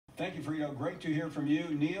Thank you, Frito. Great to hear from you.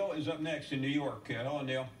 Neil is up next in New York. Hello,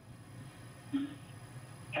 Neil.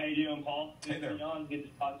 How you doing, Paul? Hey there. Good to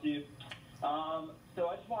talk to you. So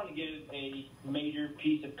I just want to give a major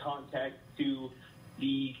piece of context to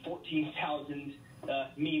the 14,000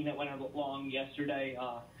 meme that went along yesterday.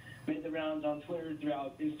 Made the rounds on Twitter,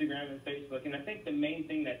 throughout Instagram and Facebook, and I think the main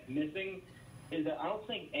thing that's missing is that I don't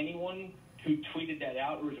think anyone who tweeted that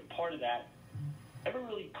out or was a part of that ever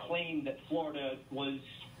really claimed that Florida was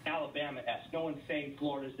Alabama-esque. No one's saying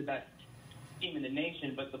Florida's the best team in the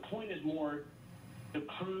nation, but the point is more to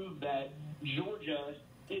prove that Georgia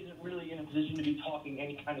isn't really in a position to be talking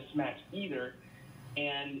any kind of smack either,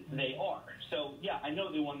 and they are. So, yeah, I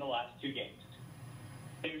know they won the last two games.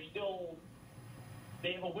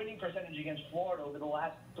 They have a winning percentage against Florida over the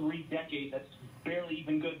last 3 decades that's barely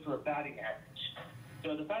even good for a batting average.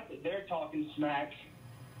 So the fact that they're talking smack,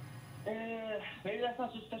 maybe that's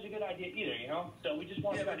not just such a good idea either, you know? So we just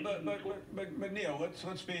want to but Neil,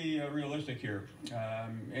 let's be realistic here.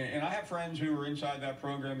 And I have friends who are inside that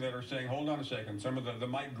program that are saying, hold on a second, some of the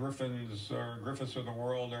Mike Griffiths of the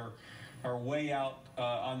world are way out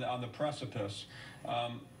on the precipice.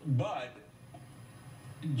 But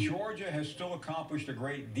Georgia has still accomplished a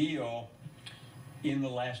great deal in the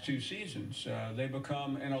last 2 seasons. They've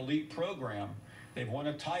become an elite program. They've won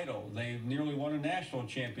a title. They've nearly won a national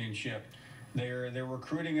championship. They're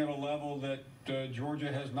recruiting at a level that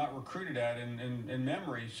Georgia has not recruited at in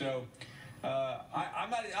memory. So I'm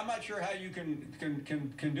not sure how you can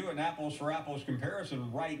do an apples for apples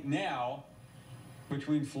comparison right now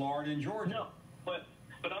between Florida and Georgia. No, but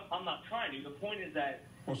I'm not trying to. The point is that.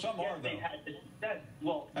 Well, some are, though.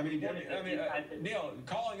 Neil,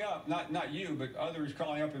 calling up, not you, but others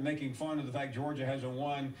calling up and making fun of the fact Georgia hasn't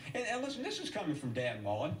won. And listen, this is coming from Dan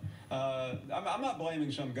Mullen. I'm not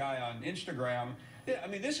blaming some guy on Instagram. I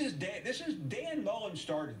mean, this is Dan Mullen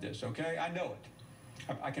started this, okay? I know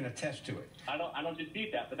it. I can attest to it. I don't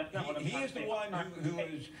dispute that, but that's not what I'm saying. He is the one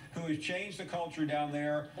who has changed the culture down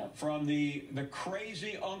there from the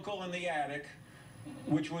crazy uncle in the attic,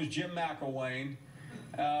 which was Jim McElwain,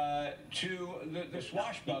 to the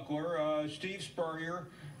swashbuckler, Steve Spurrier,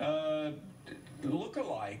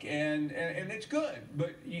 look-alike, and it's good.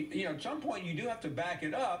 But you know, at some point you do have to back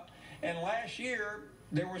it up. And last year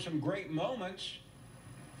there were some great moments,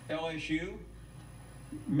 LSU,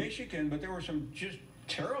 Michigan, but there were some just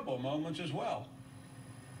terrible moments as well.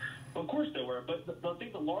 Of course there were, but I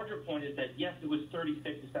think the larger point is that, yes, it was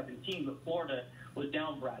 36-17, but Florida was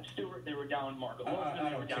down Brad Stewart, they were down Marco. I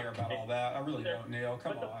don't care about all that. I really don't, Neil.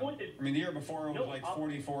 Come on. I mean, the year before it was like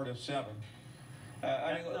 44-7.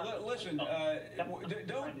 I mean, listen,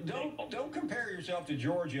 don't compare yourself to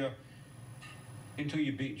Georgia until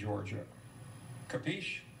you beat Georgia.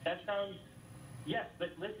 Capiche? That sounds... Yes, but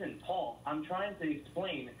listen, Paul, I'm trying to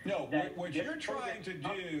explain. No, what you're trying to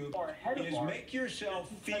do is make yourself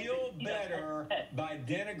feel better by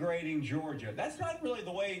denigrating Georgia. That's not really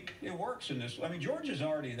the way it works in this. I mean, Georgia's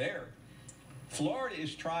already there. Florida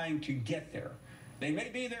is trying to get there. They may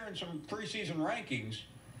be there in some preseason rankings,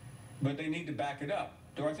 but they need to back it up.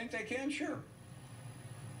 Do I think they can? Sure.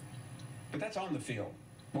 But that's on the field.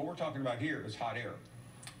 What we're talking about here is hot air.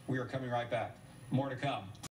 We are coming right back. More to come.